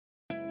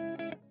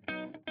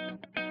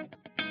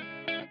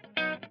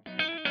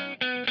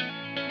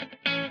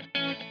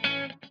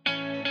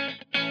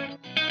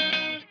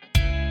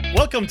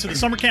Welcome to the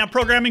Summer Camp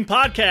Programming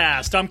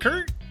Podcast. I'm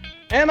Kurt.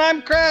 And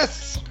I'm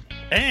Chris.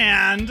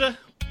 And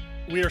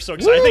we are so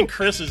excited. Woo! I think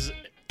Chris is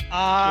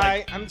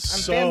I'm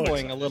so fanboying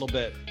excited. a little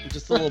bit.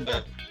 Just a little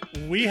bit.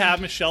 We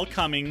have Michelle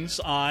Cummings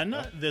on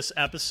this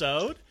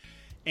episode.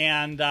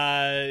 And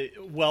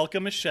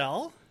welcome,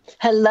 Michelle.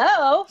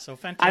 Hello. So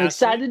fantastic. I'm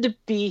excited to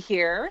be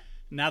here.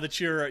 Now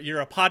that you're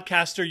a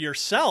podcaster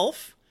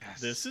yourself,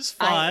 this is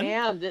fun. I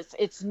am.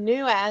 It's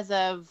new as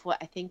of what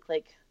I think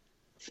like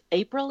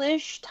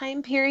April-ish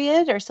time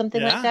period or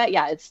something like that.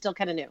 Yeah, it's still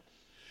kind of new.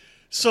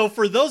 So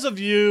for those of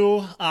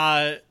you,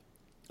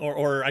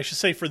 or I should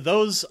say for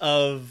those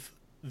of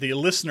the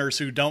listeners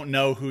who don't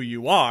know who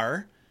you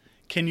are,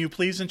 can you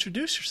please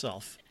introduce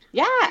yourself?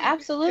 Yeah,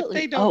 absolutely.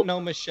 If they don't know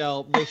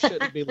Michelle, they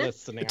shouldn't be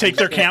listening. Take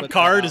their camp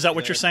card? Is that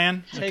what you're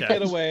saying? Take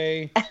it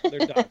away. They're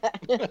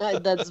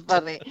done. That's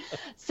funny.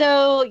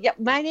 So, yeah,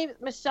 my name is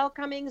Michelle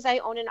Cummings. I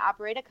own and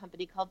operate a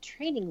company called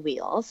Training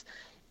Wheels.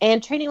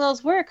 And Training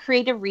Wheels, we're a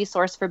creative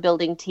resource for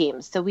building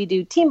teams. So we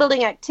do team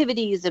building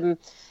activities,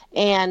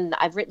 and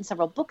I've written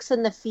several books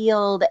in the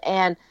field.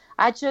 And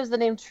I chose the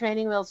name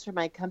Training Wheels for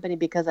my company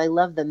because I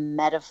love the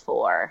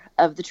metaphor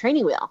of the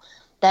training wheel.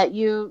 That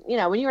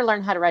when you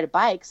learn how to ride a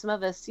bike, some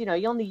of us, you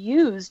only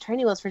use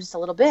training wheels for just a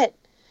little bit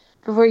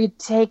before you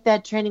take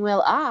that training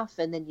wheel off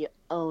and then you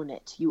own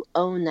it. You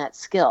own that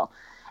skill.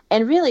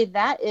 And really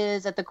that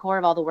is at the core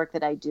of all the work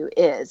that I do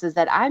is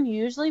that I'm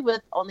usually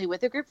only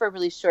with a group for a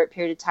really short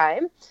period of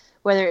time,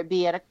 whether it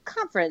be at a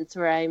conference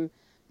where I'm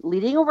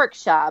leading a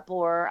workshop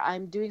or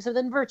I'm doing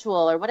something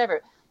virtual or whatever.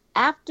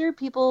 After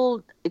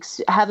people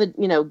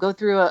go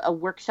through a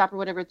workshop or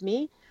whatever with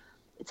me,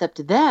 it's up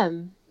to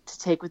them to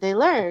take what they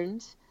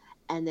learned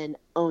and then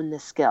own the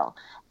skill.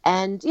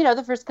 And,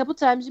 the first couple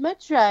times you might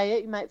try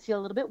it, you might feel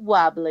a little bit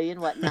wobbly and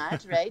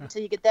whatnot, right?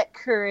 Until you get that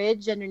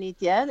courage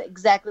underneath you,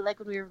 exactly like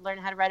when we were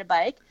learning how to ride a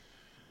bike.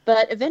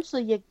 But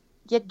eventually you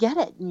get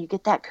it and you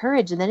get that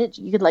courage. And then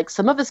you could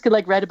some of us could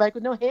ride a bike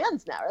with no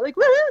hands now. We're like,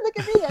 woohoo, look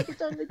at me, I can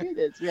totally do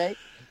this, right?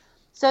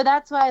 So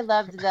that's why I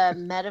loved the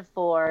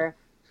metaphor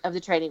of the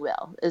training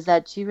wheel, is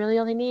that you really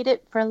only need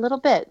it for a little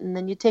bit and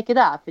then you take it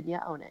off and you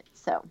own it.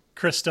 So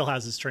Chris still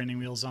has his training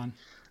wheels on.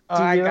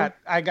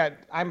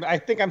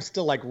 I think I'm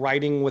still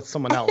riding with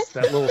someone else,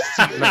 that little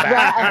seat in the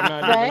back.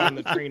 I'm not even on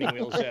the training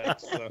wheels yet.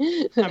 So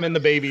I'm in the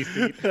baby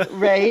seat.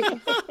 Right.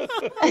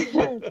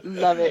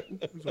 Love it.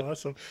 That's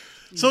awesome.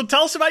 So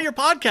tell us about your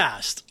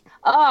podcast.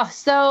 Oh,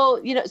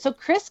 so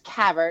Chris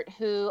Cavert,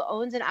 who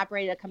owns and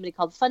operated a company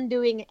called Fun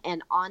Doing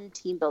and On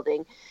Team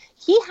Building,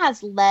 he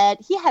has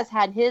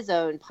had his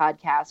own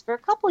podcast for a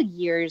couple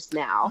years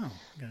now. Oh,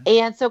 okay.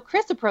 And so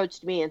Chris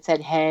approached me and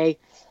said, hey,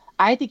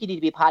 I think you need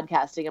to be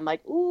podcasting. I'm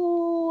like,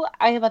 ooh,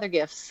 I have other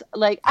gifts.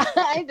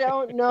 I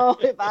don't know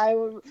if I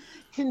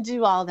can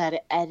do all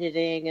that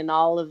editing and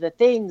all of the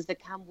things that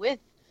come with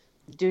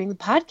doing the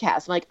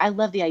podcast. I'm like, I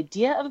love the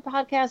idea of a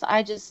podcast.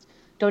 I just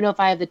don't know if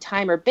I have the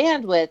time or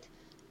bandwidth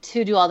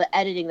to do all the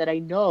editing that I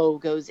know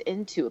goes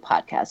into a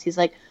podcast. He's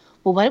like,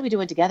 well, why don't we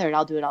do it together and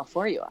I'll do it all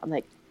for you? I'm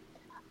like,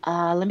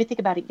 let me think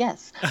about it.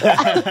 Yes.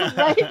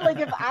 Right?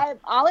 If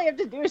all I have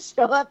to do is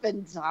show up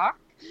and talk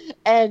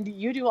and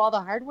you do all the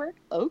hard work,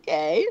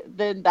 okay,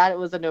 then that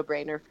was a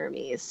no-brainer for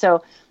me.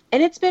 So,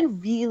 and it's been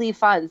really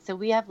fun. So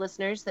we have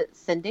listeners that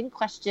send in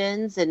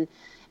questions and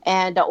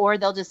or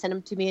they'll just send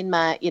them to me in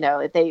my,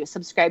 if they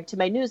subscribe to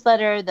my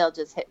newsletter, they'll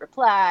just hit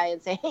reply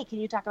and say, hey, can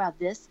you talk about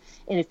this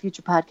in a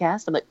future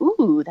podcast? I'm like,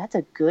 ooh, that's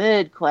a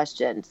good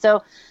question.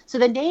 So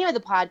the name of the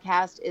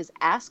podcast is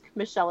Ask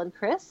Michelle and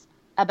Chris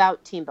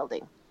About Team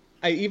Building.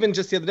 I even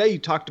just the other day, you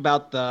talked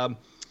about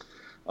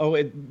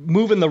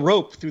moving the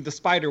rope through the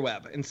spider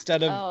web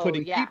instead of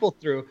putting people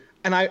through.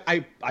 And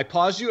I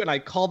paused you and I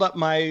called up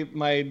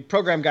my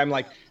program guy. I'm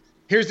like,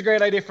 here's a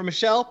great idea for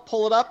Michelle.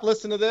 Pull it up.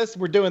 Listen to this.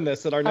 We're doing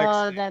this at our next.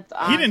 Oh, that's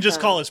awesome. He didn't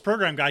just call his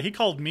program guy. He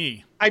called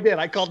me. I did.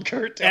 I called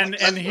Kurt. And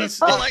he's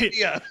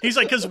he's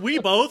like, because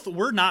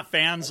we're not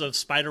fans of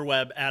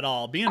spiderweb at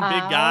all. Being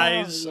big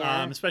guys,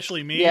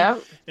 especially me,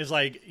 is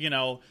like,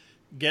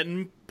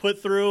 getting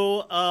put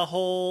through a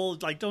hole,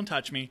 don't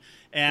touch me,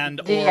 trying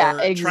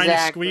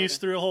to squeeze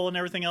through a hole and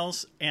everything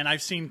else. And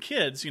I've seen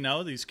kids,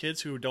 these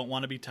kids who don't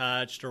want to be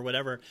touched or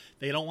whatever,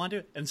 they don't want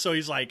to. And so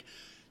he's like,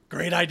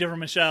 great idea for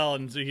Michelle.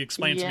 And he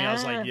explained to me, I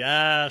was like,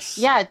 yes.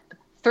 Yeah,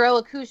 throw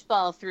a koosh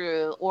ball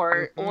through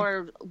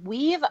or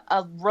weave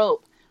a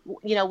rope.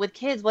 With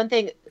kids, one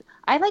thing,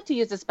 I like to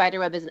use the spider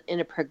web as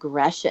in a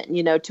progression,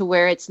 to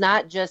where it's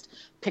not just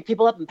pick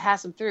people up and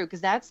pass them through,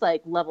 because that's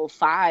like level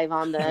 5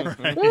 on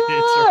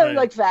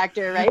the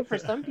factor, right, for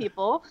some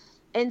people.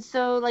 And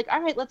so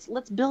all right,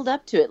 let's build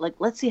up to it.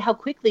 Let's see how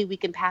quickly we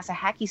can pass a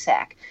hacky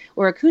sack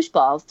or a koosh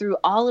ball through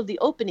all of the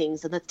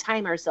openings, and let's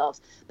time ourselves.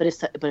 But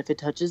if it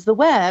touches the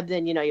web,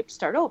 then you have to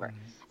start over. Mm-hmm.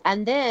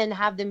 And then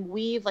have them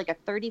weave a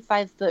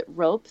 35-foot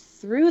rope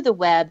through the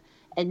web,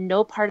 and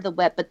no part of the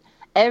web, but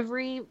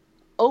every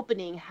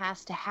opening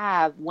has to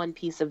have one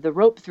piece of the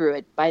rope through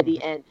it by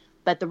the end,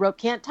 but the rope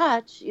can't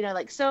touch,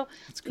 so,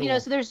 cool.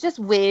 So there's just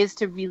ways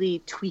to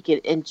really tweak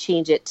it and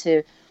change it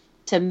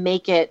to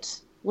make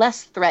it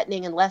less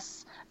threatening and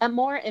less a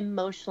more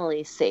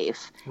emotionally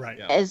safe, right,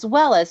 as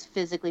well as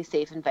physically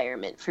safe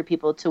environment for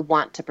people to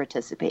want to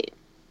participate.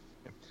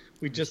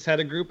 We just had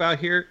a group out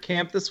here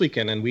camp this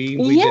weekend, and we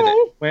did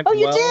it. Went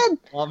you did?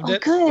 Loved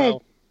it. Good.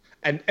 So,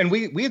 and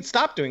we had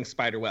stopped doing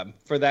spiderweb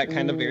for that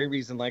kind of very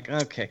reason. Like,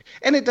 okay.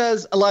 And it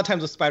does, a lot of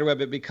times with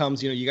spiderweb, it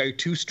becomes, you got your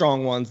two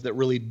strong ones that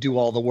really do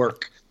all the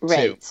work.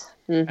 Right. Too.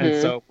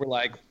 And so we're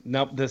like,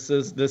 nope, this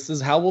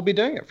is how we'll be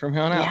doing it from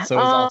here on out. So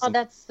it's awesome.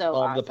 That's so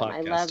awesome.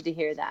 I love to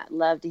hear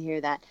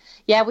that.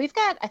 Yeah,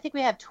 I think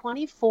we have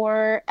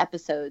 24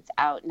 episodes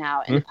out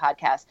now in the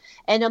podcast.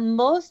 And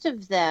most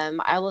of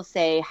them, I will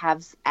say,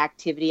 have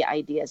activity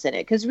ideas in it.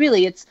 Because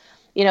really, it's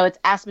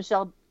Ask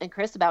Michelle and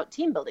Chris about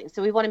team building.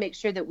 So we want to make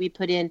sure that we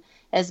put in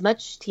as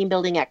much team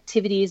building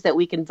activities that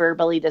we can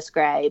verbally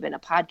describe in a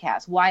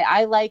podcast. Why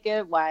I like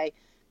it, why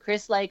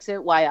Chris likes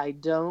it, why I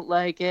don't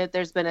like it.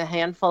 There's been a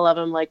handful of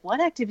them like, what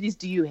activities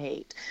do you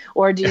hate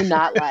or do you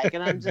not like?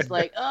 And I'm just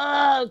like,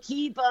 oh,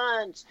 key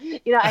punch.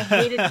 I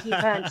hated key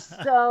punch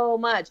so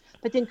much.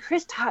 But then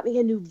Chris taught me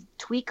a new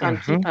tweak on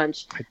key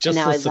punch. I just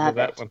listened to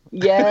that one.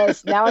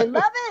 Yes, now I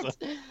love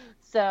it.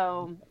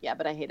 So, yeah,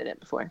 but I hated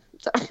it before.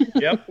 So.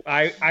 Yep.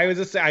 I was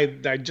just I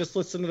just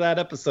listened to that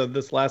episode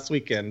this last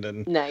weekend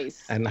and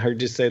nice. And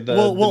heard you say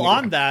Well,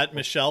 on that,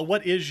 Michelle,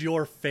 what is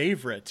your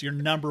favorite, your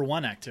number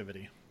one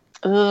activity?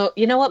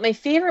 You know what? My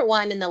favorite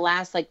one in the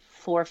last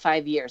 4 or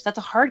 5 years. That's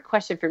a hard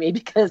question for me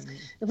because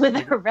with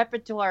a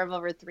repertoire of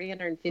over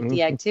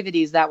 350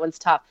 activities, that one's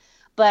tough.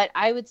 But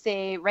I would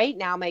say right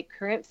now, my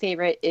current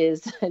favorite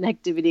is an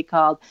activity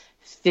called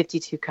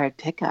 52 card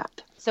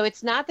pickup. So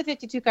it's not the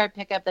 52 card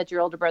pickup that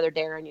your older brother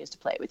Darren used to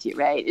play with you,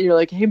 right? And you're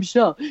like, hey,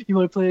 Michelle, you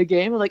want to play a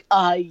game? I'm like,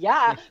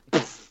 yeah.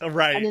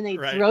 Right. And then they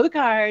throw the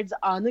cards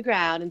on the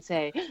ground and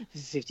say,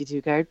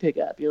 52 card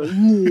pickup. You're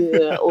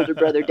like, older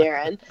brother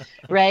Darren,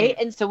 right?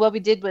 And so what we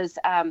did was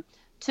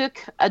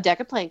took a deck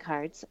of playing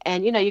cards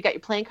and, you got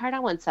your playing card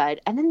on one side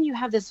and then you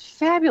have this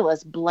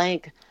fabulous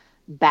blank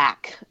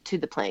back to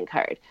the playing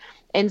card.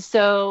 And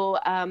so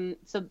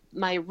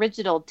my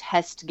original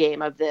test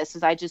game of this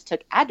is I just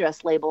took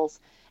address labels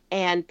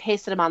and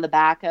pasted them on the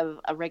back of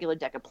a regular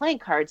deck of playing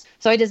cards.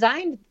 So I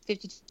designed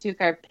 52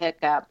 card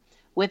pickup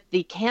with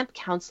the camp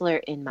counselor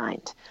in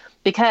mind.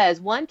 Because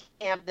one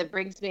camp that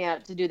brings me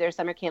out to do their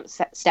summer camp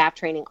staff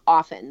training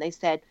often, they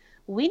said,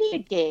 we need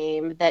a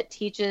game that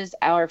teaches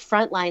our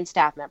frontline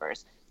staff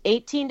members,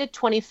 18 to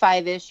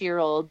 25-ish year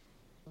old,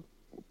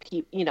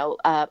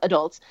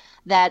 adults,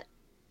 that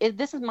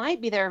this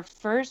might be their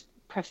first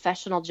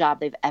professional job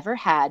they've ever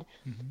had.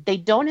 They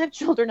don't have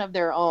children of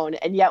their own,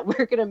 and yet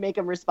we're going to make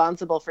them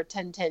responsible for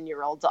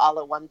 10-year-olds all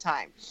at one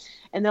time.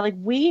 And they're like,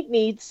 we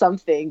need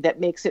something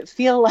that makes it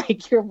feel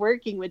like you're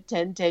working with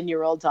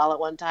 10-year-olds all at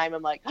one time.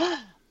 I'm like,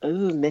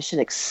 ooh, mission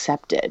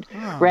accepted,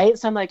 right?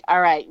 So I'm like, all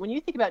right, when you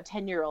think about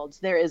 10-year-olds,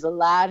 there is a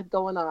lot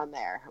going on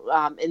there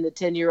in the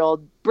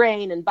 10-year-old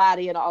brain and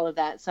body and all of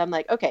that. So I'm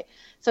like, okay.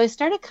 So I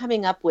started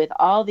coming up with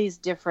all these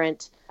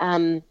different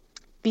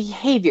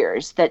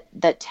behaviors that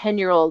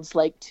 10-year-olds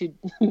like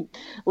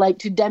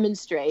to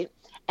demonstrate,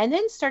 and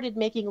then started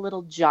making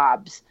little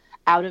jobs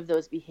out of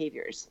those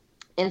behaviors.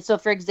 And so,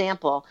 for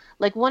example,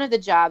 one of the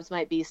jobs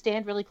might be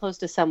stand really close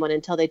to someone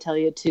until they tell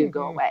you to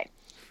go away,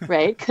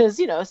 right? Because,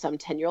 some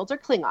 10-year-olds are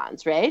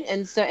Klingons, right?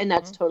 And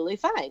that's totally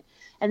fine.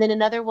 And then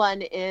another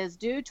one is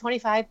do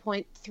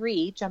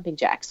 25.3 jumping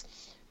jacks,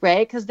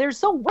 right? Because they're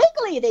so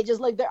wiggly. They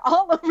just they're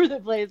all over the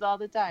place all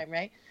the time,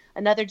 right?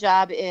 Another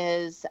job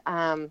is,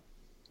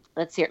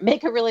 let's hear it.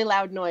 Make a really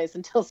loud noise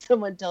until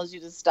someone tells you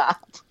to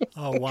stop.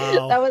 Oh,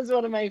 wow. That was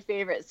one of my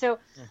favorites. So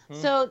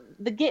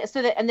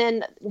and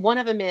then one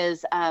of them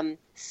is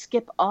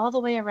skip all the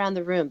way around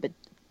the room,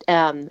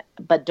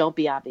 but don't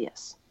be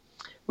obvious,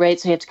 right?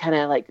 So you have to kind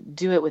of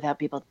do it without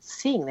people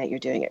seeing that you're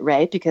doing it,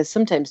 right? Because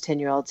sometimes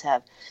 10-year-olds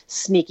have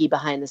sneaky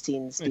behind the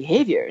scenes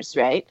behaviors,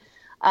 right?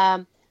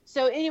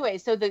 So anyway,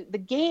 so the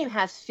game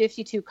has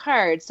 52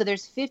 cards. So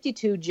there's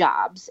 52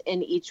 jobs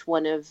in each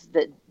one of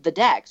the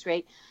decks,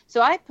 right?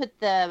 So I put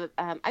the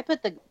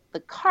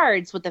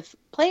cards with the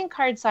playing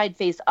card side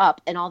face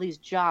up and all these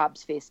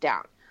jobs face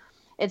down.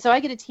 And so I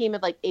get a team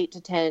of 8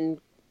 to 10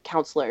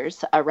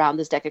 counselors around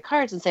this deck of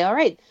cards and say, all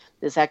right,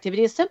 this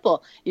activity is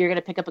simple. You're going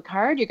to pick up a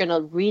card. You're going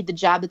to read the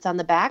job that's on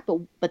the back,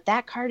 but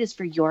that card is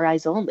for your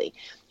eyes only.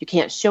 You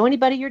can't show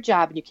anybody your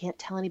job and you can't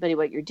tell anybody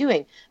what you're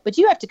doing, but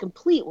you have to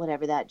complete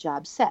whatever that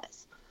job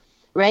says.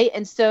 Right.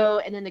 And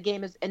then the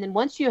game is, and then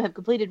once you have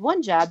completed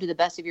one job to the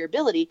best of your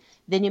ability,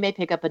 then you may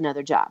pick up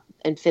another job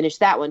and finish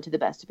that one to the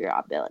best of your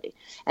ability.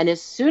 And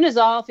as soon as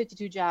all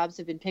 52 jobs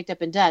have been picked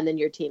up and done, then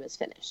your team is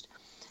finished.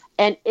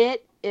 And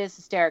it is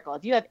hysterical.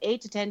 If you have 8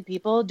 to 10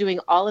 people doing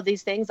all of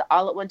these things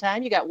all at one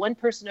time, you got one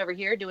person over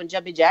here doing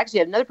jumping jacks. You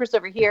have another person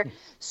over here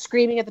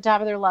screaming at the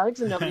top of their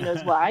lungs and nobody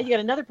knows why. You got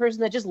another person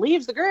that just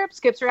leaves the group,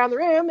 skips around the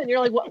room, and you're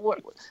like,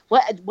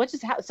 what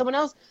just happened? Someone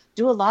else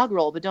do a log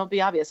roll, but don't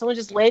be obvious. Someone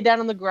just laid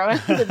down on the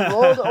ground and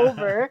rolled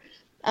over.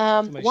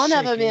 One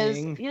of them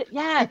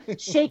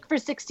is, shake for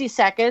 60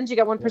 seconds. You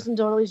got one person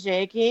totally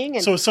shaking.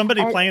 And so is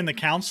somebody playing the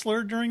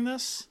counselor during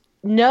this?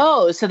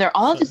 No, so they're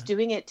all just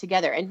doing it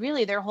together. And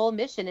really their whole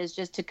mission is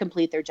just to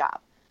complete their job,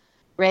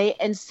 right?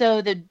 And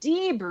so the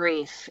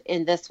debrief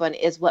in this one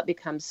is what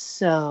becomes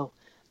so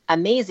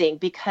amazing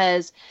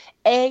because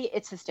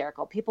it's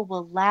hysterical. People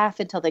will laugh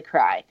until they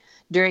cry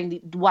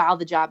while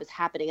the job is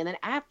happening. And then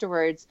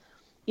afterwards,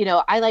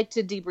 I like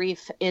to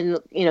debrief in,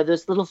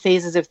 those little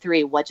phases of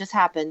 3. What just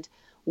happened?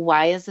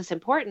 Why is this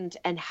important?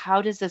 And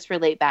how does this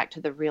relate back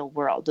to the real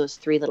world? Those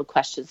 3 little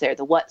questions there,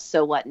 the what,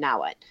 so what, now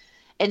what?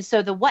 And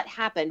so the what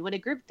happened, when a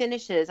group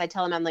finishes, I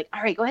tell them, I'm like,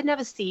 all right, go ahead and have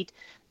a seat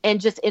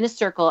and just in a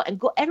circle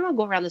and everyone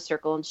go around the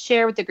circle and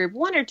share with the group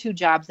 1 or 2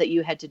 jobs that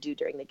you had to do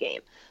during the game.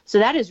 So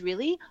that is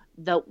really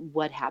the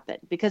what happened,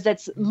 because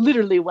that's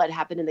literally what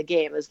happened in the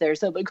game. Is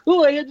there's something like,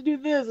 oh, I had to do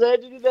this, I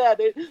had to do that.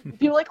 And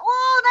people are like,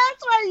 oh,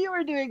 that's why you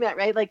were doing that,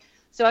 right? Like,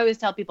 so I always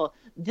tell people,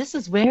 this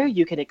is where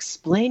you can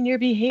explain your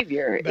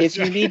behavior if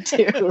you need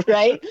to,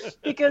 right?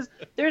 Because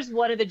there's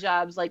one of the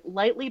jobs, like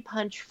lightly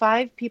punch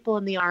 5 people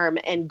in the arm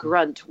and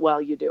grunt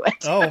while you do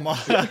it. Oh my!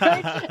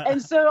 Right?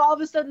 And so all of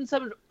a sudden,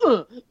 someone,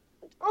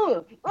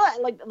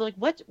 like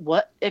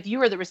what? If you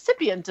were the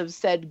recipient of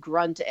said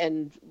grunt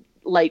and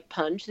light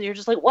punch, then you're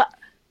just like, what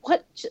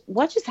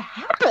just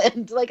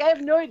happened? Like, I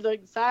have no idea.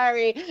 Like,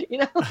 sorry,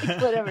 like,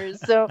 whatever.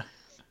 So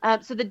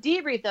the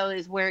debrief, though,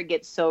 is where it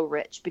gets so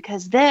rich,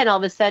 because then all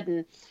of a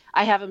sudden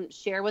I have them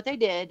share what they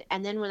did.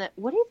 And then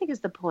what do you think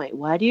is the point?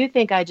 Why do you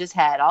think I just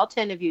had all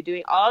 10 of you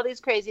doing all these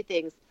crazy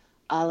things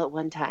all at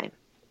one time?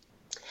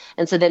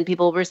 And so then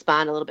people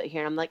respond a little bit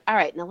here. And I'm like, all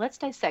right, now let's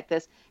dissect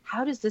this.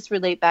 How does this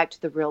relate back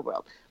to the real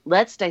world?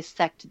 Let's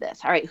dissect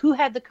this. All right, who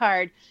had the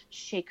card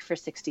shake for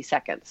 60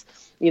 seconds?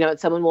 And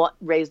someone will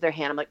raise their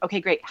hand. I'm like, okay,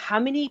 great. How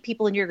many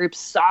people in your group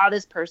saw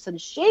this person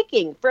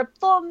shaking for a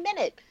full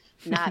minute?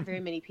 Not very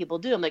many people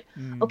do. I'm like,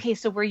 okay,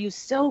 so were you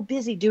so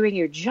busy doing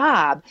your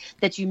job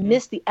that you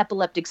missed the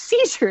epileptic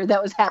seizure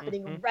that was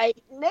happening right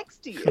next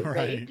to you,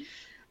 right?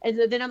 And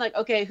then I'm like,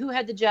 okay, who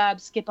had the job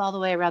skip all the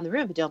way around the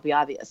room, but don't be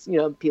obvious?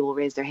 People will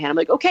raise their hand. I'm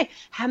like, okay,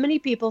 how many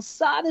people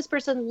saw this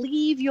person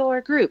leave your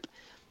group?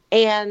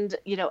 And,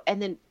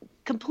 and then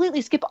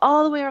completely skip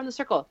all the way around the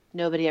circle.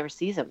 Nobody ever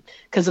sees them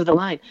because of the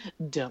line,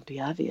 don't be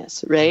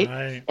obvious,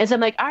 right? And so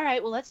I'm like, all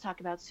right, well, let's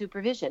talk about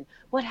supervision.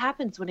 What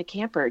happens when a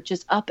camper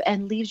just up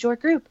and leaves your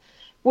group?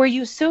 Were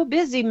you so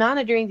busy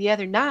monitoring the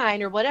other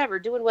 9 or whatever,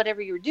 doing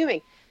whatever you were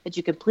doing, that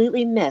you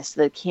completely missed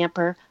the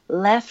camper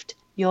left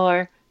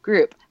your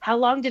group? How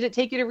long did it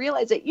take you to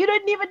realize it? You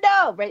didn't even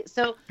know, right?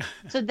 So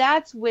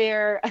that's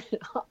where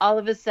all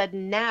of a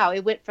sudden now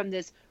it went from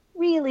this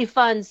really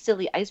fun,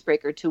 silly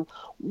icebreaker to,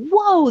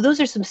 whoa,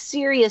 those are some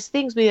serious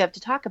things we have to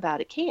talk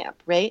about at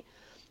camp, right?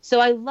 So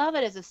I love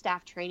it as a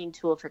staff training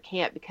tool for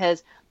camp,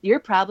 because you're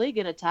probably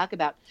going to talk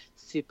about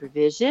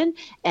supervision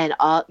and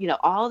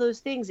all those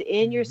things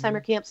in your summer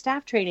camp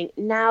staff training.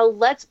 Now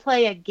let's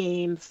play a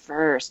game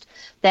first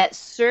that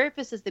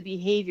surfaces the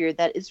behavior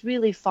that is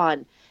really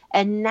fun.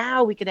 And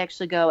now we can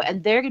actually go,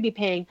 and they're going to be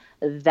paying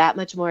that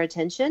much more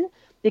attention,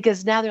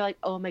 because now they're like,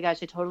 oh my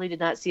gosh, I totally did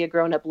not see a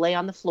grown-up lay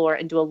on the floor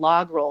and do a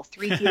log roll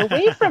 3 feet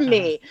away from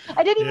me.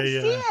 I didn't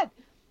even see it.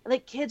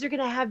 Like, kids are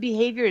going to have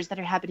behaviors that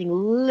are happening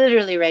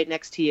literally right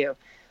next to you.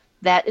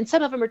 And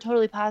some of them are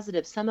totally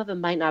positive. Some of them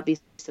might not be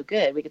so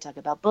good. We could talk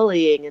about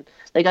bullying and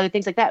like other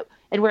things like that.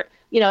 And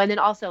and then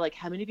also, like,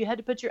 how many of you had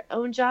to put your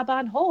own job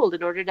on hold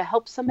in order to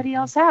help somebody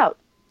else out?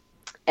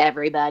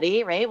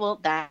 Everybody, right? Well,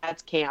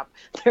 that's camp.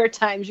 There are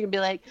times you can be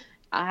like,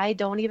 I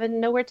don't even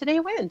know where today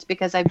went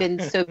because I've been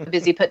so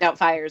busy putting out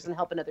fires and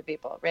helping other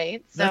people,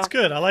 right? So, that's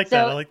good. I like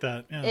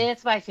that. Yeah.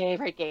 It's my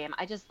favorite game.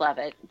 I just love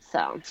it.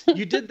 So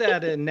you did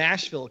that in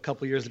Nashville a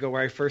couple years ago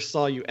where I first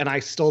saw you, and I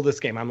stole this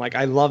game. I'm like,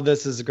 I love this.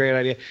 This is a great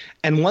idea.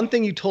 And one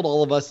thing you told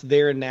all of us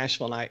there in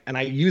Nashville, and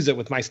I use it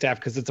with my staff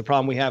because it's a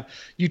problem we have.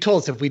 You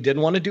told us if we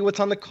didn't want to do what's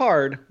on the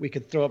card, we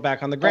could throw it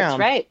back on the ground.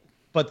 That's right.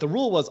 But the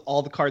rule was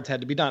all the cards had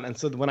to be done. And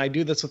so when I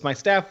do this with my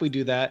staff, we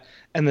do that.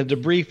 And the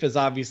debrief is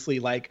obviously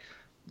like,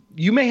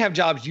 you may have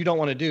jobs you don't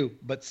want to do,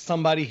 but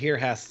somebody here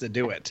has to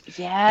do it.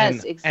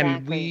 Yes,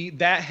 exactly. And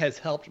that has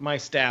helped my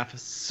staff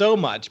so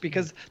much,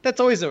 because that's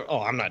always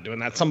I'm not doing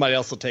that. Somebody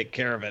else will take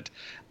care of it.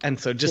 And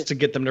so just to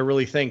get them to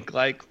really think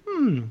like,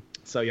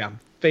 So yeah,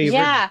 favorite.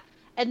 Yeah.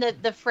 And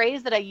the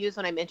phrase that I use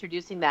when I'm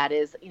introducing that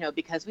is,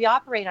 because we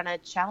operate on a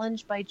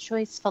challenge by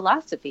choice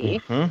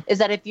philosophy, is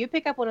that if you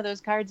pick up one of those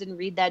cards and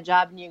read that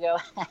job and you go,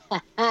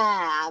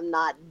 I'm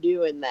not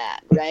doing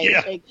that, right?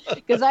 Yeah.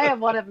 Because I have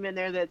one of them in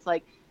there that's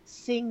like,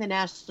 sing the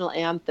national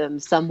anthem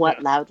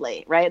somewhat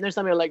loudly, right? And there's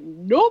somebody like,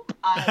 nope,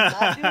 I'm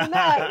not doing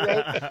that,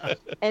 right?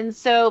 And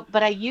so,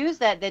 but I use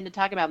that then to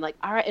talk about, I'm like,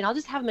 all right, and I'll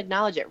just have them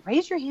acknowledge it.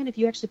 Raise your hand if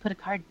you actually put a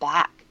card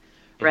back,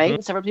 right?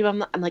 And several people,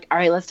 I'm like, all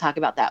right, let's talk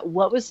about that.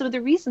 What was some of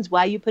the reasons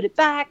why you put it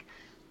back?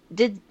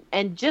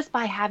 And just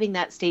by having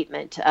that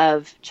statement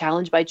of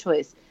challenge by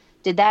choice,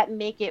 did that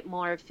make it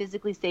more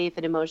physically safe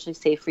and emotionally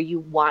safe for you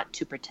want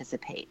to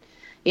participate?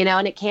 And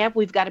at camp,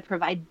 we've got to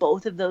provide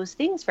both of those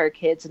things for our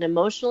kids, an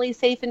emotionally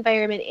safe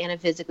environment and a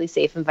physically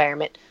safe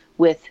environment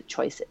with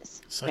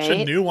choices. Such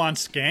a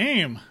nuanced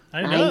game.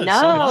 I know.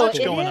 So much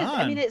going on.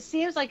 I mean, it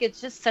seems like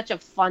it's just such a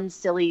fun,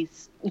 silly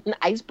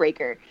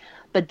icebreaker,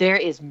 but there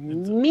is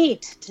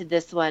meat to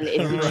this one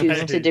if you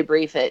choose to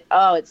debrief it.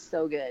 Oh, it's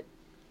so good.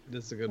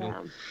 This is a good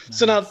one.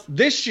 So now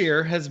this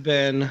year has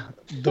been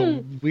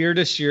the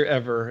weirdest year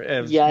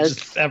ever.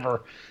 Just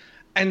ever.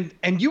 And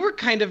you were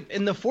kind of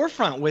in the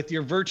forefront with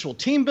your virtual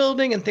team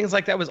building and things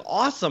like that. It was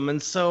awesome.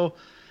 And so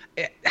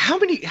how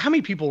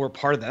many people were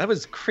part of that? That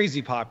was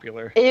crazy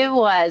popular. It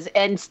was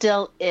and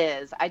still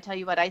is. I tell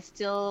you what, I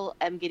still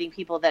am getting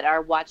people that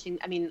are watching.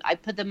 I mean, I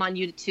put them on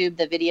YouTube,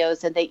 the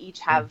videos, and they each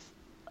have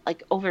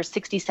like over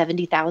 60,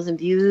 70,000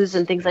 views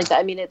and things like that.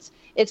 I mean,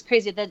 it's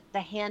crazy that the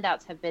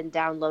handouts have been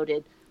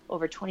downloaded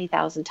over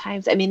 20,000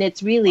 times. I mean,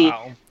 it's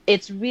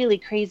really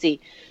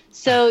crazy.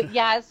 So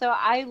so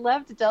I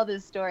love to tell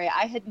this story.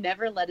 I had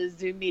never led a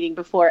Zoom meeting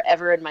before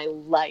ever in my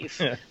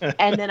life.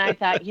 And then I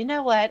thought, you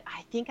know what?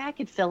 I think I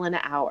could fill in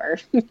an hour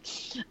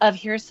of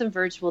here's some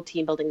virtual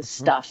team building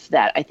stuff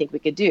that I think we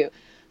could do.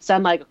 So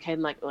I'm like,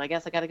 well, I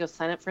guess I got to go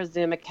sign up for a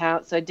Zoom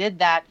account. So I did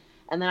that.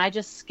 And then I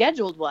just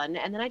scheduled one.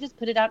 And then I just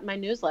put it out in my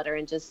newsletter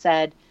and just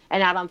said,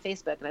 and out on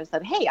Facebook. And I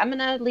said, hey, I'm going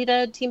to lead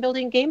a team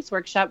building games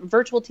workshop,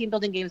 virtual team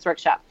building games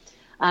workshop.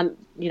 And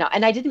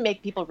I didn't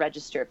make people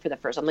register for the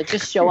first. I'm like,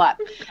 just show up.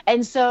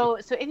 And so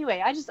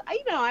anyway,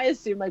 I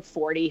assumed like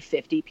 40,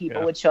 50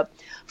 people would show up.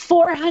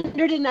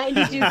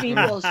 492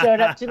 people showed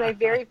up to my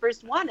very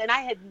first one. And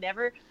I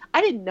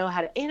didn't know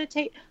how to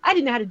annotate. I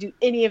didn't know how to do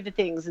any of the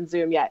things in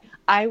Zoom yet.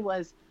 I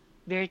was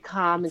very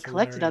calm and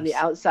collected on the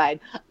outside.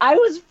 I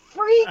was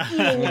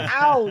freaking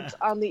out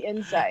on the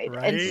inside.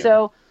 Right. And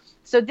so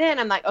then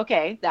I'm like,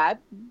 okay, that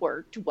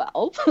worked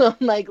well. I'm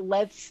like,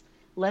 let's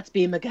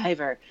be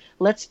MacGyver.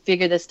 Let's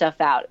figure this stuff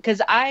out.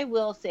 Because I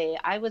will say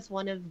I was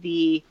one of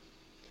the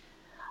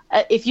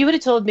if you would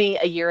have told me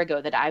a year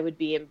ago that I would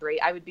be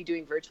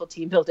doing virtual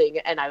team building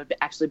and I would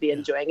actually be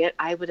enjoying it,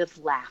 I would have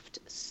laughed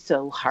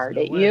so hard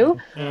at you.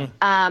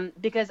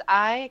 Because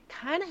I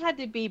kind of had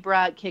to be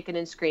brought kicking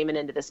and screaming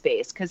into the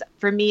space. Because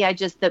for me,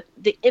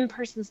 the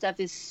in-person stuff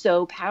is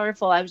so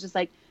powerful. I was just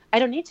like, I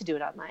don't need to do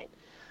it online.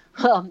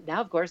 Well,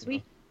 now, of course,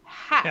 we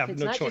have. It's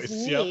no not choice.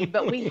 Just me,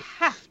 but we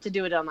have to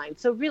do it online.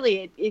 So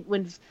really,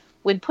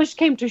 when push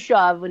came to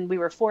shove, when we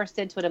were forced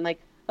into it, I'm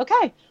like,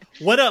 okay.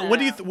 What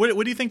do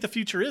you think the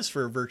future is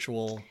for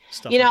virtual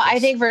stuff? I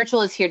think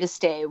virtual is here to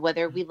stay,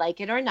 whether we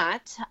like it or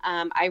not.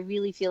 I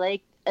really feel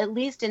like, at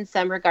least in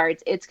some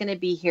regards, it's going to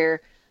be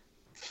here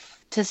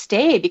to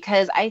stay,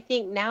 because I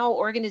think now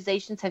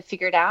organizations have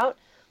figured out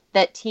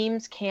that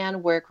teams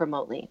can work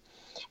remotely.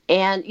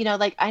 And,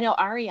 I know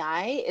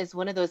REI is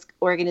one of those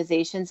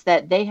organizations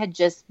that they had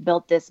just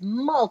built this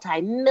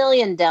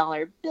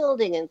multi-million-dollar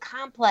building and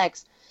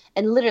complex,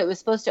 and literally it was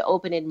supposed to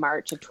open in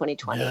March of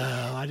 2020.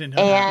 No, I didn't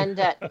know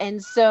that.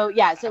 And so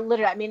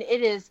literally, I mean,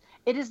 it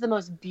is the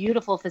most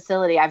beautiful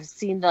facility. I've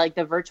seen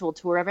the virtual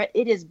tour of it.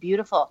 It is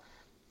beautiful.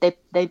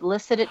 They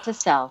listed it to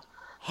sell,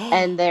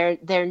 and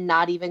they're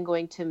not even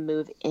going to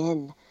move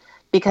in.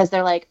 Because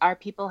they're like, our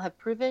people have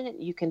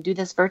proven you can do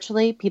this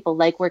virtually. People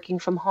like working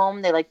from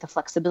home. They like the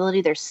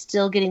flexibility. They're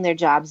still getting their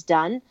jobs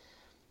done.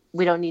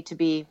 We don't need to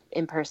be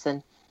in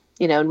person,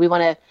 and we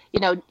want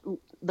to,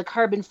 the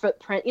carbon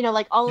footprint,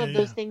 all of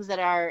those things that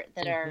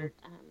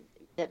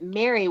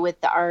marry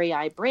with the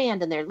REI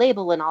brand and their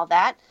label and all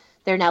that.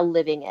 They're now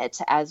living it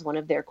as one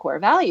of their core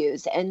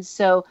values. And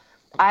so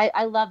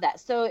I love that.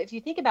 So if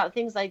you think about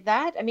things like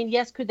that, I mean,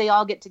 yes, could they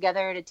all get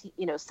together at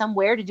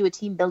somewhere to do a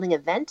team building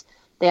event?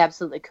 They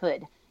absolutely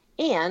could.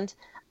 And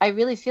I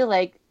really feel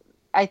like,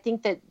 I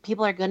think that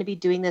people are going to be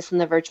doing this in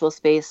the virtual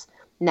space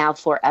now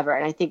forever.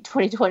 And I think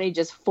 2020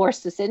 just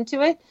forced us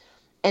into it.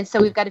 And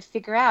so we've got to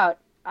figure out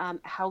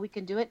how we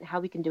can do it and how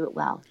we can do it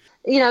well.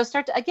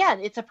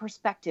 It's a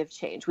perspective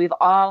change. We've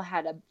all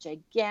had a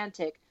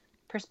gigantic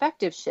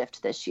perspective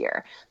shift this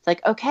year. It's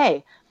like,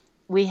 okay,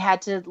 we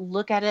had to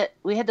look at it.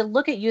 We had to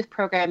look at youth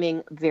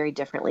programming very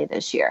differently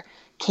this year.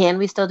 Can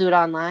we still do it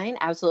online?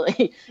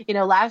 Absolutely.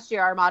 Last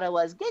year our motto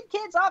was get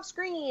kids off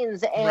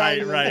screens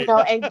and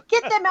and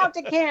get them out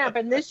to camp.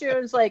 And this year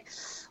it's like,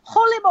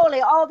 holy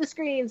moly, all the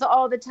screens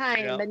all the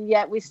time. Yep. And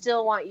yet we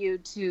still want you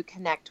to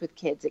connect with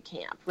kids at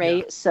camp,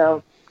 right? Yeah.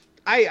 So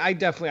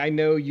I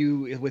know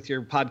you with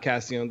your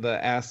podcast,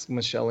 the Ask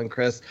Michelle and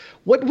Chris.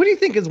 What do you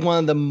think is one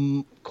of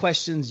the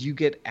questions you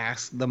get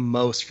asked the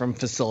most from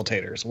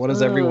facilitators? What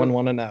does everyone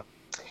want to know?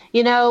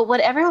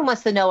 What everyone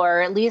wants to know,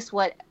 or at least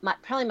what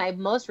probably my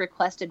most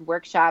requested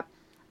workshop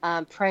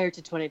prior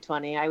to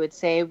 2020, I would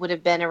say, would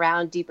have been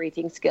around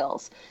debriefing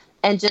skills,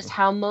 and just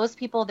how most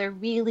people, they're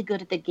really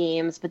good at the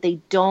games, but they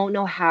don't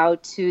know how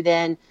to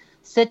then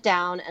sit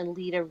down and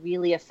lead a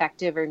really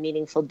effective or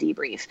meaningful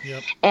debrief.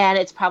 Yep. And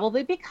it's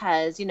probably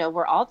because,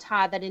 we're all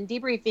taught that in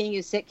debriefing,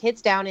 you sit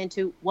kids down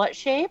into what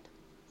shape?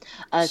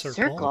 A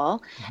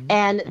circle. Mm-hmm.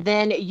 And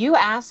then you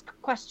ask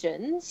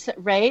questions,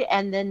 right?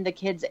 And then the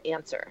kids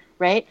answer,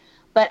 right?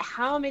 But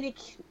how many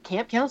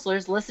camp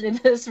counselors listening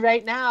to this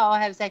right now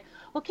have said,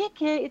 okay,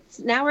 kids,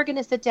 now we're going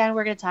to sit down.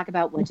 We're going to talk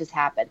about what just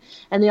happened.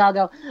 And they all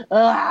go,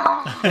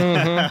 oh,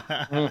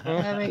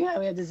 my God,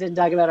 we have to sit and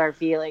talk about our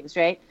feelings,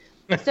 right?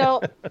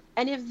 So,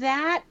 and if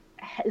that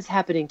is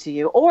happening to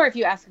you, or if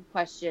you ask a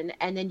question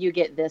and then you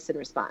get this in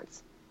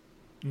response,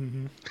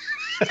 you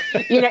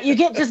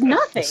get just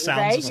nothing,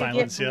 right? You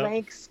silence, get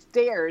blank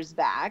stares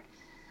back.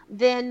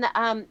 Then,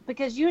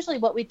 because usually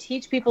what we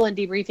teach people in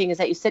debriefing is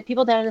that you sit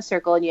people down in a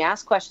circle and you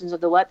ask questions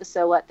of the what, the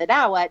so what, the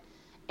now what,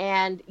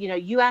 and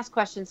you ask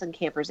questions and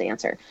campers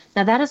answer.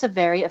 Now that is a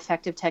very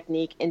effective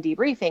technique in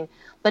debriefing,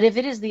 but if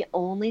it is the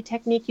only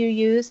technique you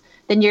use,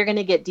 then you're going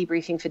to get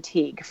debriefing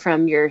fatigue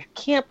from your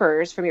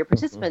campers, from your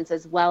participants,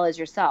 as well as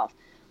yourself.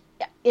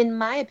 In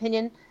my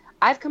opinion,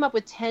 I've come up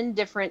with 10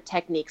 different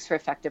techniques for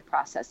effective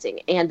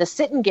processing, and the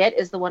sit and get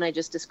is the one I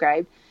just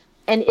described.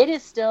 And it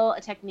is still a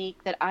technique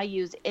that I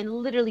use in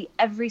literally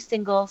every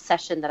single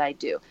session that I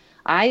do.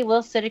 I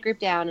will sit a group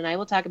down and I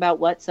will talk about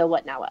what, so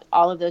what, now what,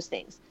 all of those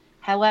things.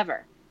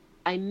 However,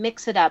 I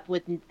mix it up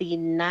with the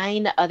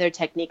 9 other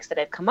techniques that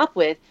I've come up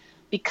with,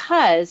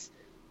 because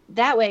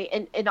that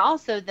way, and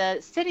also the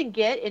sit and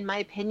get, in my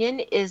opinion,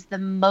 is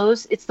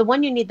it's the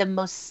one you need the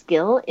most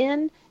skill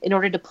in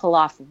order to pull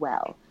off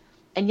well.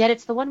 And yet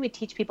it's the one we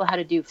teach people how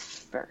to do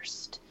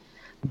first.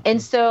 And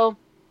so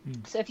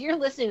if you're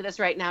listening to this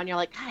right now and you're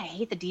like, God, I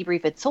hate the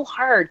debrief, it's so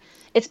hard.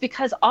 It's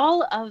because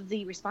all of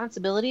the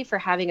responsibility for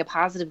having a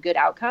positive, good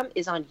outcome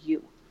is on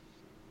you,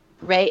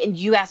 right? And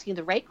you asking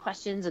the right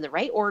questions in the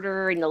right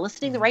order and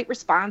eliciting the right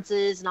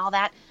responses and all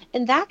that.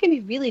 And that can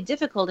be really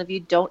difficult if you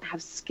don't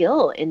have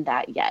skill in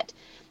that yet.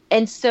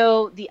 And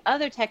so the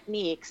other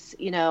techniques,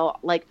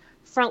 like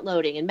front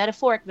loading and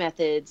metaphoric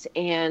methods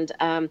and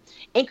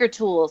anchor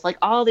tools, like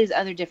all these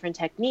other different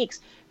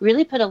techniques,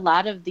 really put a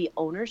lot of the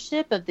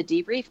ownership of the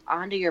debrief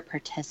onto your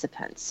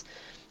participants.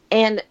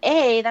 And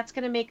A, that's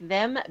going to make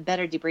them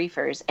better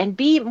debriefers, and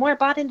B, more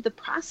bought into the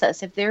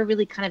process if they're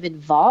really kind of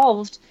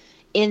involved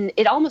in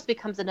it. Almost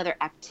becomes another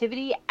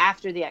activity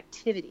after the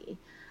activity,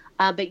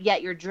 but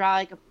yet you're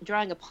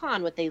drawing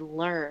upon what they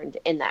learned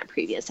in that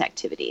previous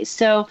activity.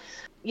 So,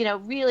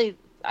 really,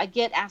 I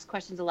get asked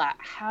questions a lot.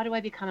 How do I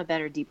become a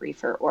better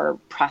debriefer or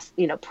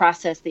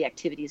process the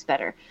activities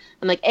better?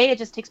 I'm like, A, it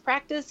just takes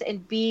practice,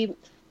 and B,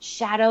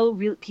 shadow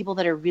people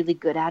that are really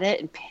good at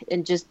it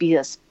and just be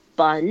a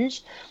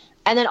sponge.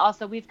 And then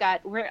also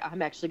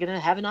I'm actually going to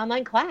have an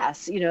online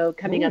class,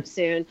 coming up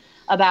soon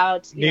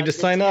about, need to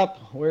sign up.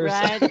 Where's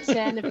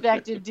 10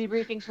 effective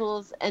debriefing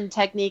tools and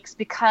techniques,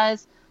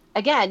 because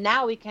again,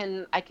 now I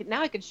can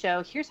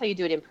show, here's how you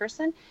do it in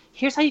person.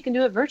 Here's how you can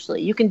do it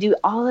virtually. You can do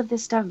all of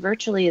this stuff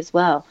virtually as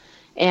well.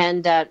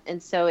 And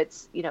so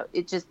it's,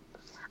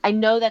 I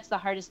know that's the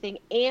hardest thing.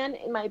 And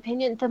in my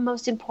opinion, the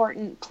most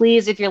important.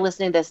 Please, if you're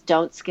listening to this,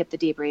 don't skip the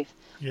debrief,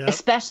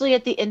 especially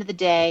at the end of the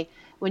day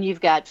when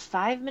you've got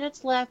 5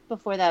 minutes left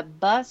before that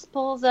bus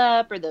pulls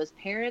up or those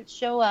parents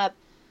show up.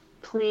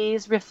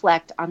 Please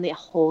reflect on the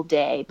whole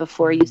day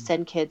before you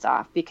send kids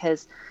off,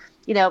 because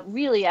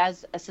really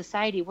as a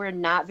society, we're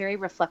not very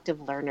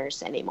reflective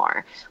learners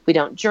anymore. We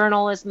don't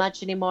journal as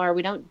much anymore.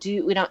 We don't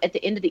at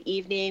the end of the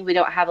evening, we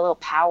don't have a little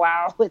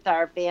powwow with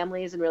our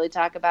families and really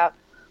talk about,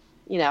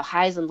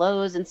 highs and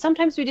lows. And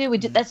sometimes we do,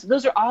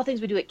 those are all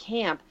things we do at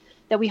camp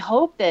that we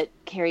hope that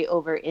carry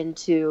over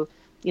into,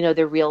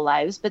 their real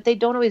lives, but they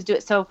don't always do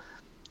it. So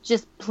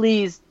just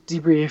please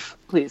debrief,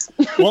 please.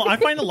 Well, I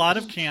find a lot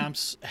of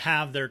camps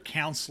have their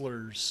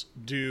counselors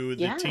do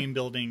the team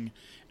building,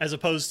 as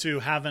opposed to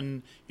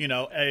having,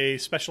 a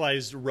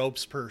specialized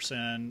ropes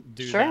person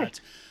do that.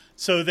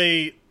 So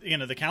the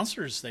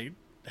counselors, they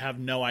have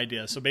no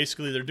idea. So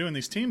basically they're doing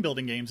these team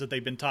building games that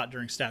they've been taught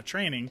during staff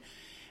training.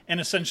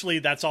 And essentially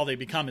that's all they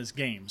become is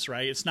games,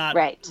 right? It's not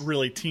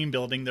really team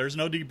building. There's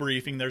no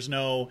debriefing. There's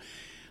no,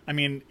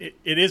 it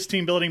is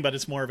team building, but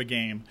it's more of a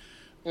game.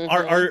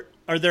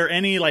 Are there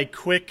any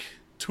quick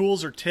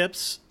tools or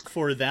tips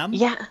for them?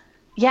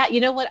 Yeah, you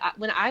know what?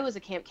 When I was a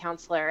camp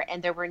counselor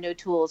and there were no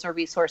tools or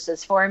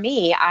resources for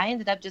me, I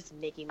ended up just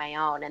making my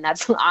own, and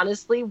that's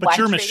honestly. But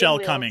you're Michelle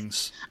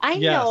Cummings. I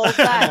know,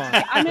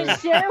 but I'm gonna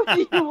share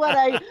with you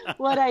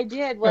what I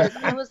did was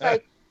I was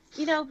like,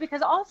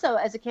 because also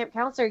as a camp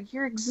counselor,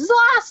 you're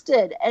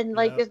exhausted and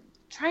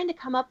trying to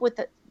come up with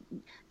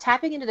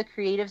tapping into the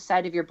creative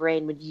side of your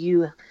brain when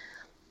you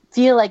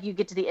feel like you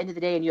get to the end of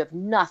the day and you have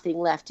nothing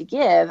left to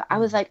give. I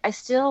was like, I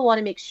still want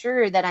to make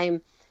sure that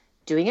I'm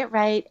doing it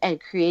right and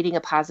creating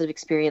a positive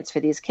experience for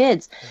these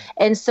kids.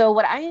 And so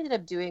what I ended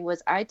up doing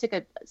was I took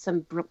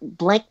some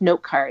blank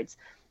note cards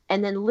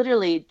and then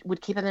literally would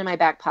keep them in my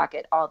back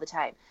pocket all the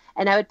time.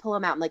 And I would pull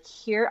them out. I'm like,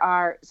 here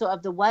are, so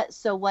of the what,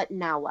 so what,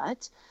 now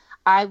what,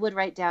 I would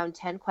write down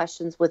 10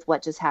 questions with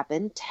what just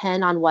happened,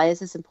 10 on why is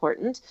this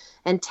important,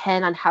 and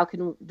 10 on how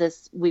can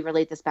we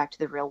relate this back to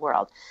the real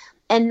world.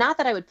 And not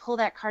that I would pull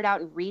that card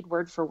out and read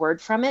word for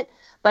word from it,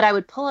 but I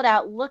would pull it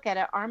out, look at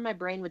it, arm my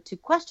brain with 2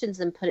 questions,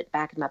 and put it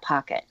back in my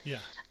pocket. Yeah.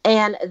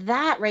 And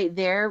that right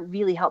there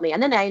really helped me.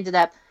 And then I ended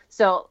up,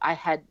 so I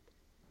had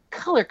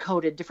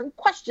color-coded different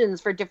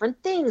questions for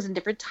different things and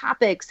different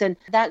topics. And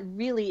that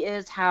really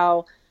is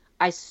how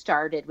I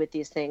started with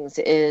these things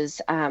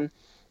is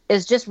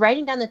just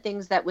writing down the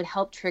things that would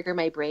help trigger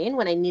my brain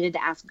when I needed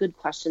to ask good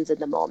questions in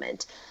the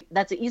moment.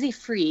 That's an easy,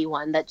 free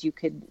one that you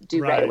could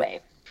do right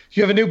away.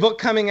 You have a new book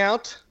coming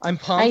out. I'm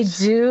pumped. I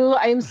do.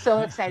 I'm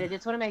so excited.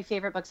 It's one of my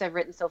favorite books I've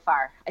written so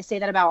far. I say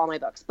that about all my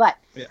books. But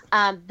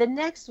the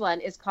next one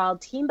is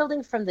called Team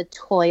Building from the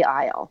Toy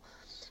Aisle.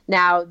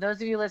 Now, those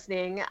of you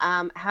listening,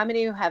 how many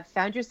of you have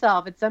found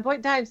yourself at some point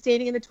in time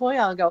standing in the toy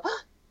aisle and go, oh,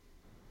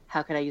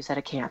 how could I use that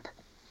at camp?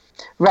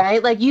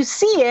 Right? Like you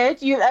see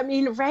it,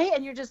 right?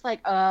 And you're just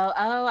like,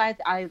 I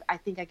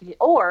think I can.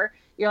 Or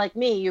you're like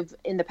me, you've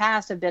in the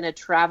past have been a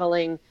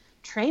traveling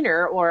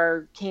trainer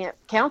or camp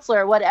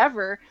counselor or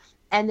whatever.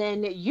 And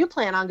then you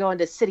plan on going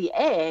to city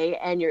A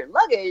and your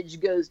luggage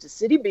goes to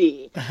city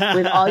B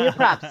with all your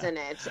props in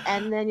it.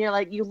 And then you're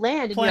like, you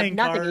land and you have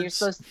nothing. And you're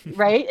supposed to,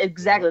 right?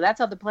 Exactly. That's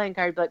how the playing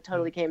card book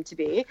totally came to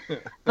be.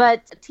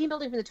 But Team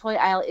Building from the Toy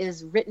Aisle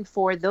is written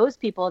for those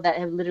people that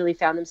have literally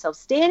found themselves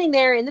standing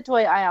there in the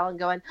toy aisle and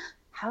going,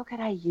 how could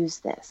I use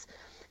this?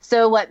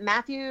 So what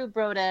Matthew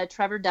Broda,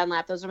 Trevor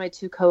Dunlap, those are my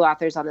two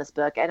co-authors on this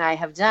book, and I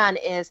have done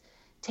is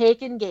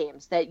taken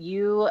games that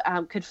you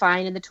could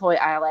find in the toy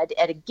aisle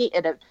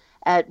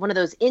at one of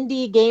those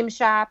indie game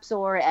shops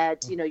or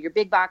at, your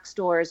big box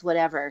stores,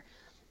 whatever,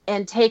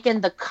 and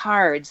taken the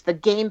cards, the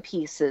game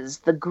pieces,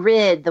 the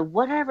grid, the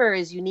whatever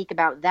is unique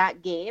about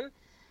that game,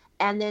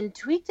 and then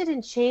tweaked it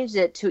and changed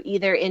it to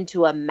either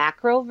into a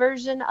macro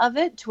version of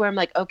it to where I'm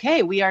like,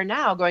 okay, we are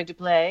now going to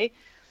play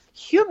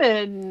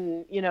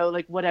human,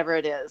 like whatever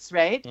it is,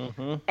 right?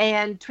 Mm-hmm.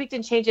 And tweaked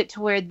and changed it to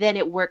where then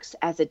it works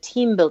as a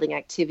team building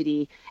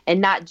activity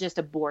and not just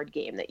a board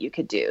game that you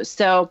could do.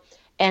 So,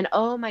 and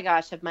oh my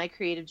gosh, have my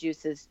creative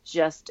juices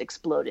just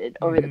exploded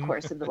over the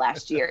course of the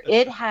last year.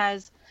 It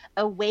has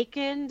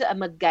awakened a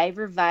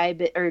MacGyver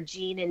vibe or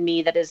gene in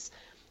me that is,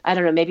 I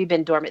don't know, maybe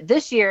been dormant.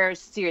 This year,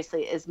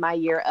 seriously, is my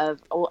year of,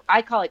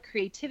 I call it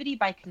creativity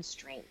by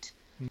constraint.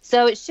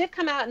 So it should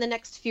come out in the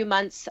next few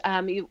months.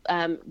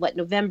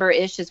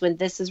 November-ish is when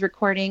this is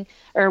recording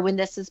or when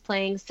this is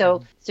playing.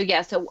 So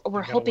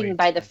we're hoping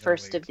by the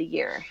first of the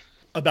year.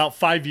 About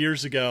 5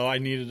 years ago, I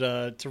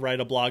needed to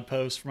write a blog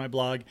post for my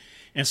blog.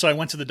 And so I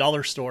went to the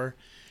dollar store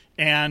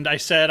and I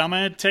said, I'm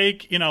going to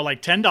take,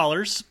 like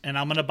 $10 and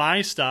I'm going to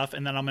buy stuff.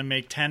 And then I'm going to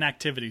make 10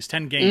 activities,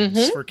 10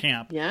 games for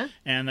camp. Yeah.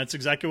 And that's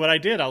exactly what I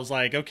did. I was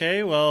like,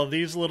 okay, well,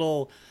 these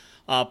little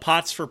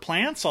pots for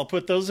plants, I'll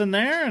put those in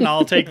there and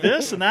I'll take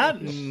this and that.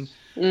 And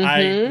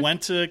I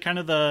went to kind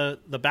of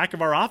the back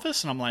of our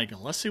office and I'm like,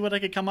 let's see what I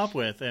could come up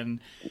with.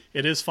 And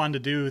it is fun to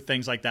do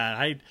things like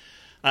that.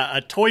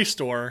 A toy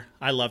store,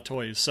 I love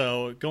toys.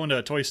 So going to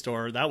a toy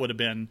store, that would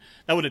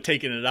have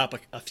taken it up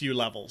a few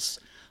levels.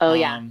 Oh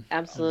yeah,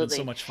 absolutely.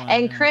 So much fun.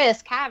 And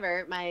Chris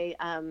Caver, my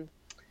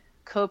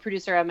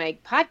co-producer on my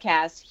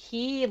podcast,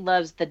 he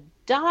loves the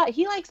dog.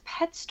 He likes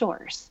pet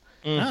stores.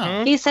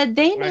 Mm-hmm. He said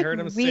they make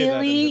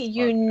really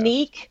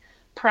unique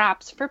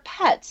props for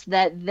pets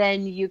that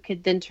then you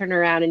could then turn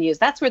around and use.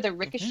 That's where the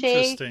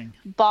ricochet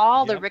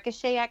ball, the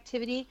ricochet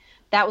activity,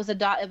 that was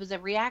it was a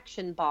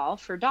reaction ball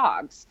for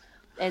dogs.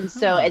 And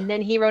so, and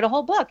then he wrote a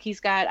whole book.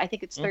 He's got, I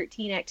think it's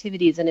 13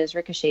 activities in his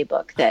ricochet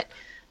book that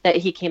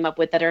he came up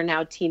with that are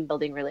now team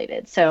building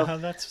related. So,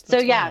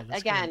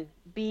 again,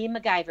 be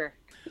MacGyver.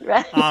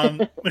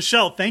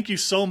 Michelle, thank you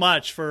so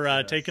much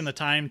for taking the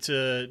time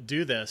to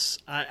do this.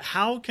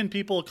 How can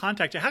people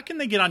contact you? How can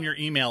they get on your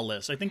email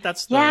list? I think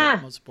that's the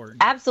most important.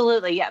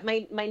 Absolutely. Yeah.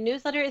 My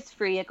newsletter is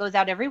free. It goes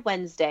out every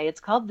Wednesday. It's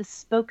called The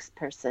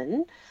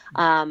Spokesperson.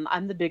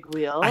 I'm the big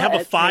wheel. I have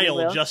a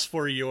file just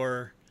for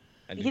your...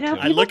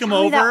 I look them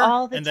over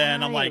and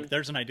then I'm like,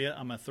 there's an idea.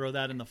 I'm going to throw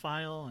that in the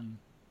file. And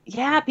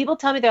yeah, people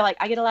tell me, they're like,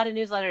 I get a lot of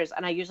newsletters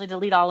and I usually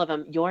delete all of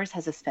them. Yours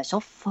has a special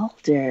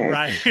folder.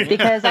 Right.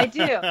 Because I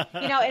do,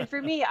 and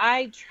for me,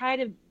 I try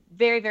to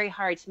very, very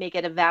hard to make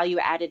it a value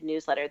added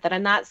newsletter that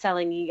I'm not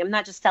selling you. I'm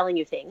not just selling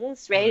you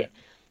things, right?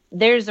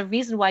 There's a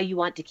reason why you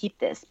want to keep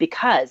this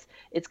because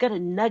it's got a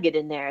nugget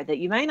in there that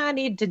you might not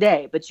need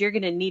today, but you're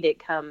going to need it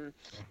come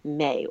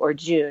May or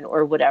June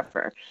or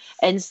whatever.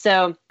 And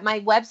so my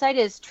website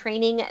is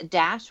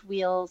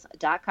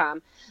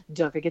training-wheels.com.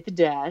 Don't forget the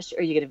dash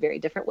or you get a very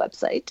different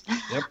website.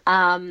 Yep.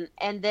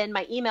 And then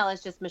my email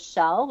is just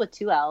Michelle with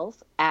 2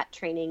 L's at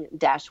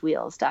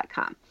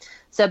training-wheels.com.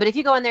 So, but if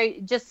you go in there,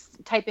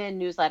 just type in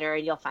newsletter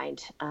and you'll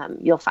find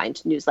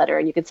newsletter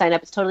and you can sign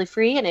up. It's totally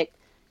free and it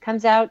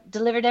comes out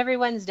delivered every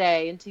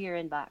Wednesday into your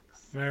inbox.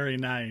 Very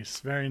nice.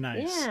 Very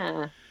nice.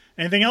 Yeah.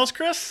 Anything else,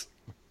 Chris?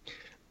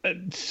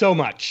 So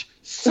much.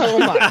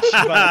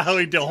 But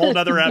we do a whole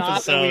other episode.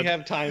 Not that we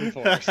have time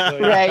for. So,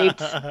 right.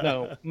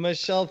 No,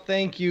 Michelle,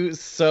 thank you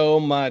so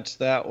much.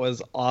 That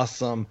was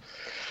awesome.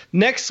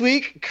 Next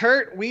week,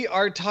 Kurt, we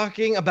are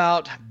talking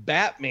about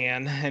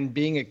Batman and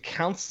being a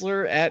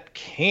counselor at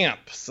camp.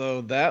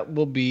 So that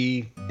will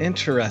be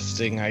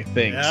interesting, I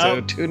think. Yep.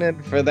 So tune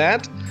in for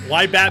that.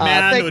 Why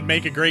Batman would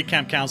make a great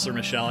camp counselor,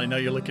 Michelle. I know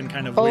you're looking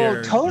kind of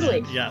weird. Oh,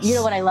 totally. Yes. You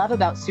know what I love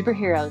about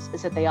superheroes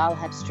is that they all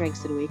have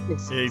strengths and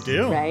weaknesses. They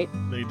do. Right?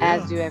 They do.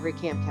 As do every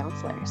recovery camp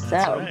counselor.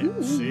 That's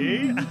right.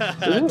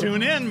 See?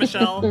 Tune in,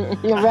 Michelle.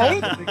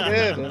 Right?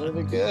 It'll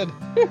be good.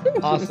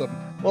 Awesome.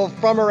 Well,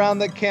 from around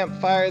the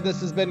campfire, this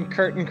has been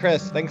Kurt and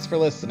Chris. Thanks for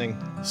listening.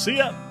 See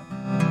ya.